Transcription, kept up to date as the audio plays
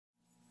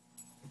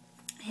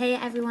Hey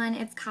everyone,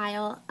 it's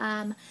Kyle.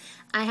 I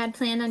had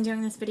planned on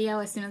doing this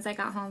video as soon as I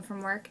got home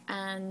from work,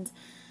 and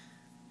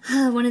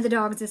one of the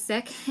dogs is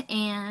sick,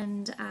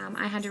 and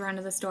I had to run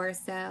to the store,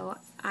 so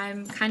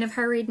I'm kind of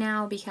hurried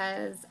now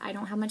because I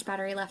don't have much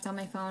battery left on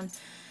my phone,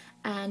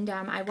 and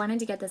I wanted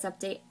to get this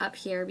update up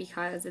here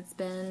because it's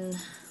been,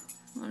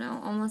 I don't know,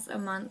 almost a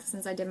month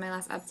since I did my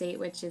last update,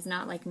 which is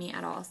not like me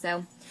at all.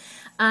 So,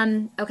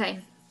 okay.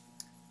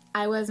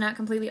 I was not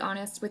completely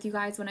honest with you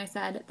guys when I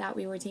said that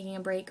we were taking a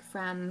break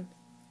from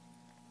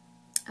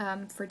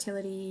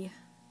fertility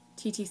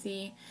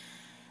TTC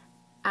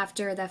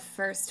after the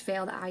first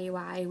failed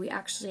IUI. We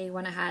actually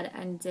went ahead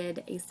and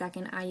did a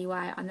second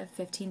IUI on the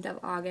 15th of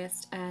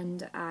August,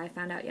 and I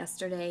found out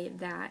yesterday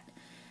that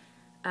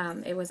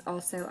it was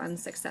also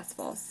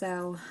unsuccessful.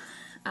 So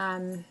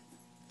in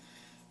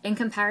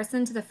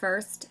comparison to the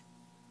first,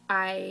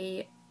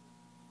 I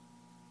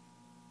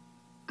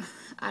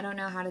don't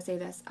know how to say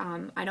this.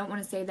 I don't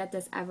want to say that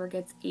this ever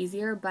gets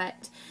easier,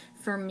 but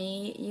for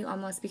me, you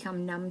almost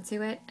become numb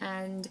to it.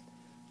 And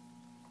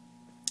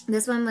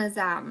this one was,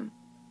 I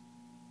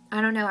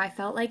don't know, I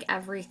felt like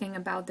everything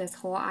about this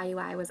whole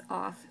IUI was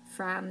off,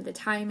 from the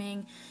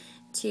timing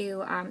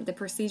to the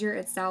procedure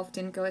itself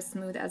didn't go as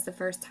smooth as the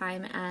first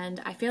time.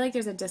 And I feel like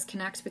there's a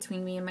disconnect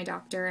between me and my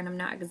doctor, and I'm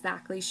not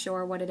exactly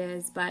sure what it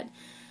is, but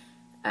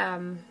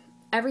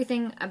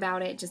everything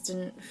about it just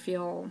didn't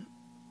feel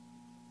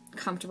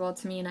comfortable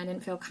to me, and I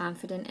didn't feel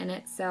confident in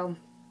it. So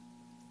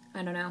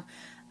I don't know.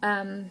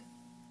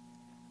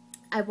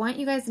 I want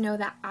you guys to know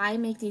that I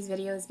make these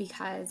videos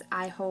because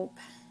I hope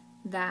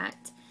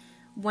that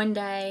one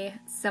day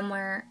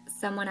somewhere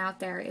someone out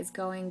there is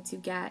going to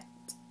get,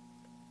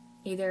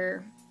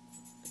 either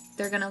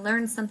they're going to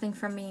learn something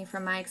from me,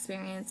 from my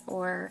experience,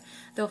 or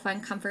they'll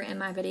find comfort in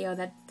my video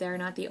that they're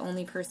not the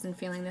only person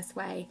feeling this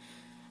way.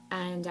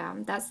 And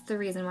that's the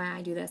reason why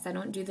I do this. I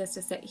don't do this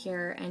to sit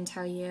here and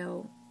tell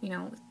you,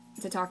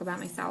 to talk about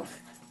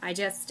myself. I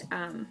just,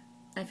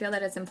 I feel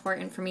that it's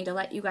important for me to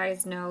let you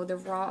guys know the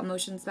raw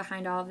emotions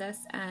behind all of this,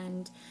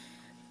 and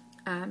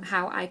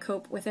how I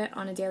cope with it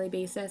on a daily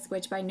basis,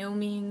 which by no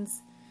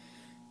means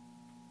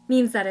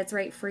means that it's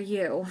right for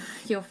you.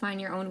 You'll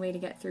find your own way to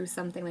get through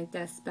something like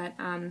this, but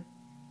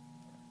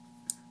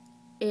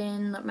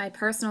in my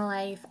personal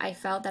life, I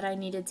felt that I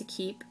needed to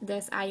keep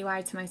this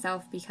IUI to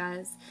myself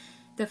because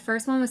the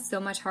first one was so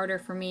much harder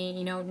for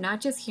me,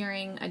 not just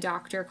hearing a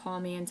doctor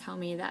call me and tell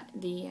me that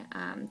the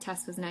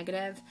test was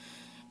negative,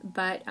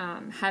 but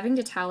having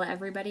to tell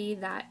everybody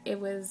that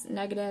it was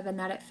negative and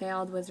that it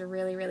failed was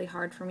really, really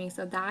hard for me.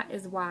 So that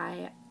is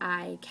why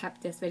I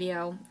kept this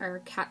video,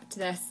 or kept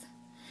this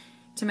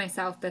to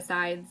myself,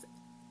 besides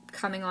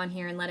coming on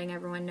here and letting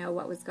everyone know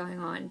what was going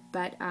on.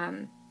 But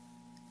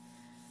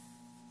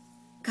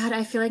God,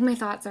 I feel like my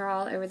thoughts are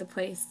all over the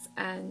place,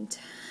 and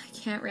I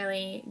can't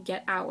really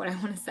get out what I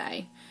want to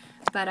say.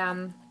 But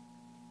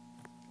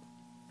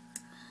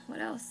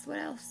what else?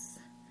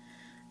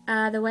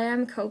 The way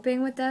I'm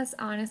coping with this,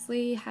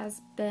 honestly,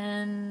 has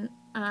been,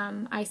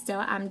 I still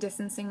am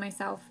distancing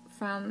myself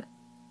from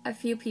a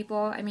few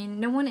people. I mean,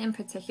 no one in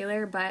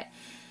particular, but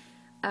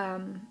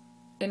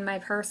in my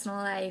personal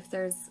life,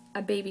 there's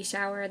a baby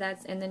shower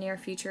that's in the near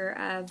future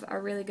of a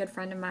really good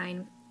friend of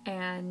mine,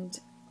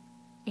 and,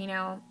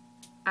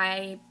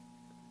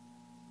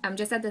 I'm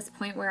just at this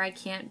point where I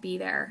can't be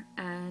there,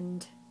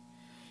 and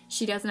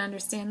she doesn't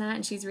understand that,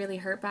 and she's really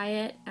hurt by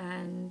it,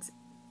 and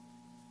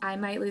I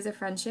might lose a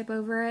friendship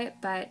over it,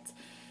 but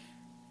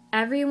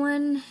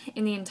everyone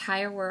in the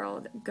entire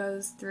world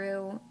goes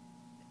through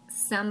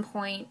some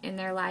point in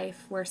their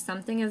life where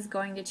something is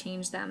going to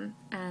change them,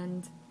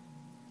 and,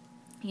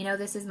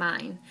 this is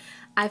mine.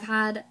 I've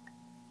had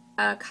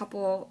a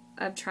couple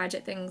of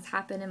tragic things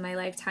happen in my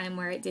lifetime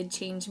where it did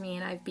change me,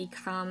 and I've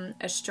become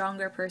a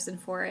stronger person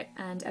for it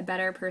and a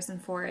better person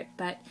for it,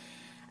 but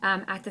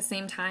at the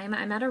same time,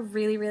 I'm at a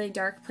really, really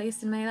dark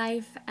place in my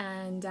life,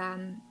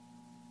 and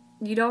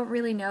you don't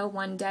really know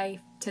one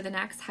day to the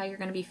next how you're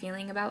going to be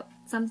feeling about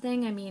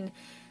something. I mean,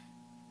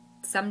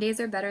 some days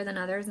are better than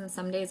others and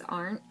some days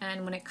aren't,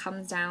 and when it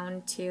comes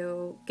down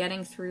to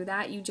getting through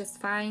that, you just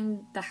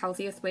find the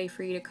healthiest way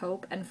for you to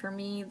cope, and for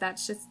me,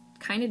 that's just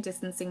kind of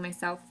distancing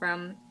myself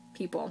from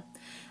people.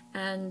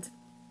 And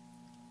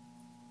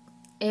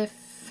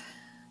if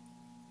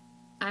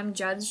I'm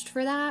judged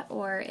for that,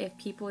 or if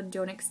people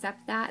don't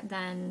accept that,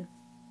 then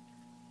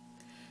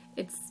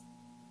it's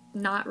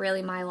not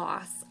really my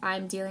loss.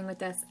 I'm dealing with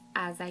this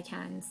as I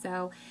can.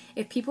 So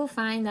if people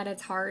find that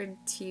it's hard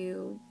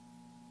to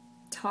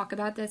talk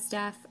about this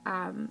stuff,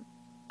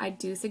 I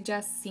do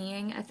suggest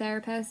seeing a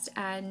therapist.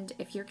 And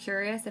if you're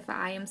curious if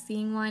I am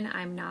seeing one,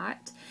 I'm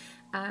not.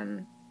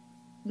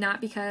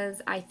 Not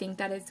because I think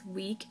that it's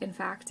weak. In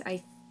fact,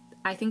 I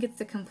think it's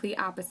the complete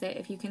opposite.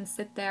 If you can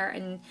sit there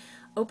and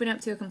open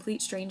up to a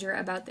complete stranger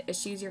about the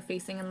issues you're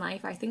facing in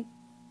life, I think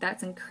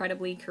that's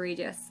incredibly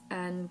courageous.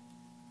 And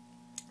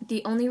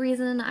the only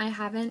reason I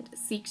haven't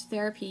sought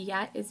therapy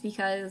yet is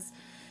because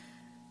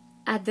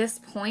at this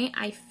point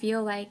I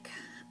feel like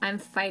I'm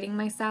fighting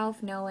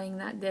myself, knowing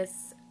that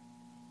this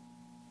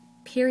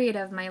period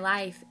of my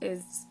life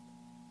is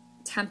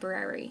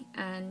temporary,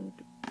 and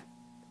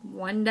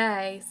one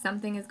day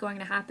something is going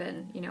to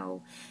happen. You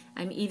know,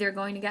 I'm either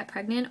going to get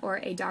pregnant or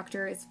a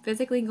doctor is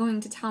physically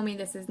going to tell me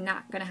this is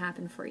not going to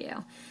happen for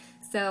you.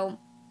 So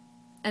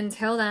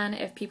until then,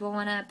 if people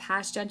want to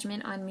pass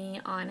judgment on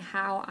me on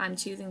how I'm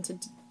choosing to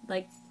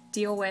like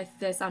deal with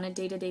this on a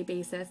day-to-day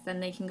basis, then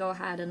they can go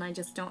ahead, and I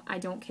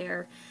don't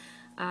care.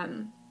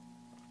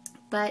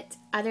 But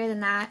other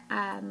than that,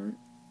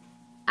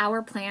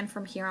 our plan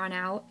from here on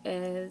out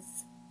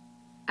is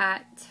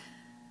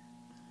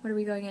what are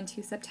we going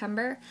into?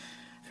 September?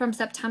 From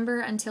September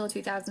until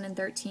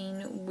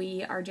 2013,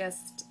 we are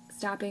just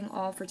stopping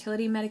all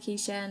fertility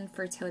medication,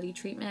 fertility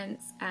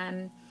treatments,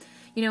 and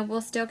you know,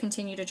 we'll still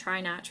continue to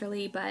try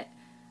naturally, but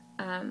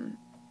I'm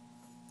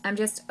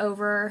just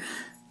over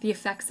the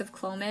effects of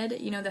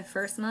Clomid. You know, the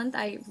first month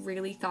I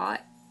really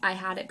thought I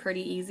had it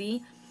pretty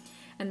easy,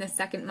 and the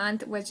second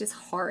month was just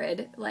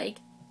horrid. Like,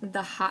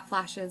 the hot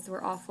flashes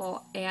were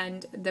awful,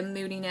 and the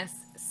moodiness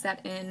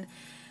set in,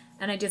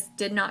 and I just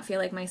did not feel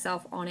like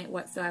myself on it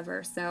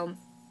whatsoever. So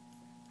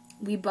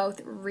we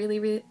both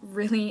really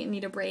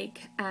need a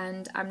break,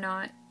 and I'm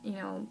not, you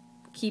know,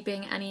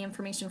 keeping any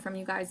information from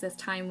you guys this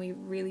time. We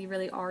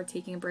really are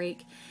taking a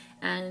break,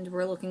 and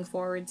we're looking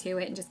forward to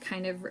it, and just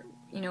kind of,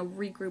 you know,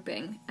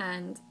 regrouping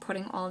and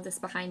putting all of this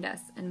behind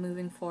us and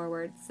moving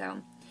forward.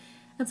 So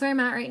that's where I'm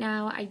at right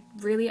now. I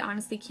really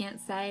honestly can't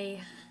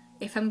say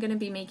if I'm going to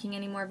be making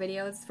any more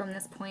videos from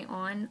this point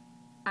on.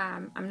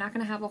 I'm not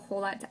going to have a whole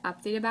lot to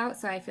update about,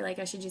 so I feel like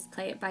I should just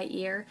play it by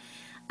ear.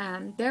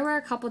 There were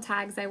a couple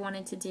tags I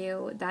wanted to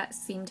do that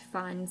seemed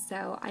fun,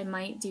 so I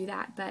might do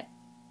that, but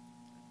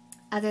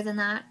other than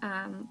that,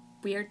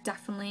 we are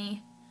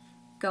definitely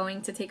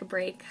going to take a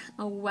break,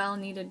 a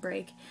well-needed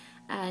break,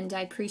 and I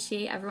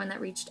appreciate everyone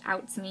that reached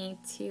out to me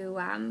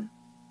to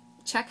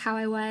check how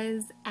I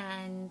was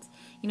and,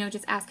 you know,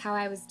 just ask how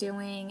I was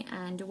doing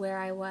and where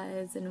I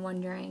was and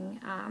wondering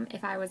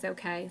if I was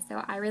okay.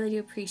 So I really do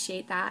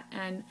appreciate that,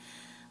 and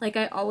like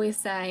I always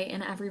say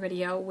in every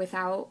video,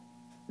 without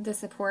the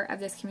support of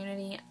this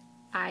community,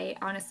 I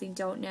honestly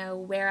don't know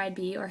where I'd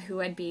be or who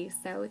I'd be,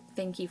 so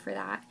thank you for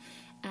that.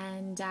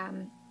 And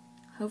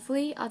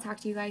hopefully I'll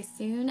talk to you guys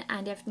soon,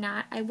 and if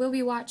not, I will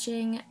be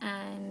watching,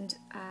 and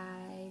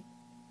I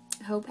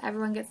hope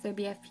everyone gets their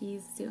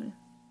BFPs soon.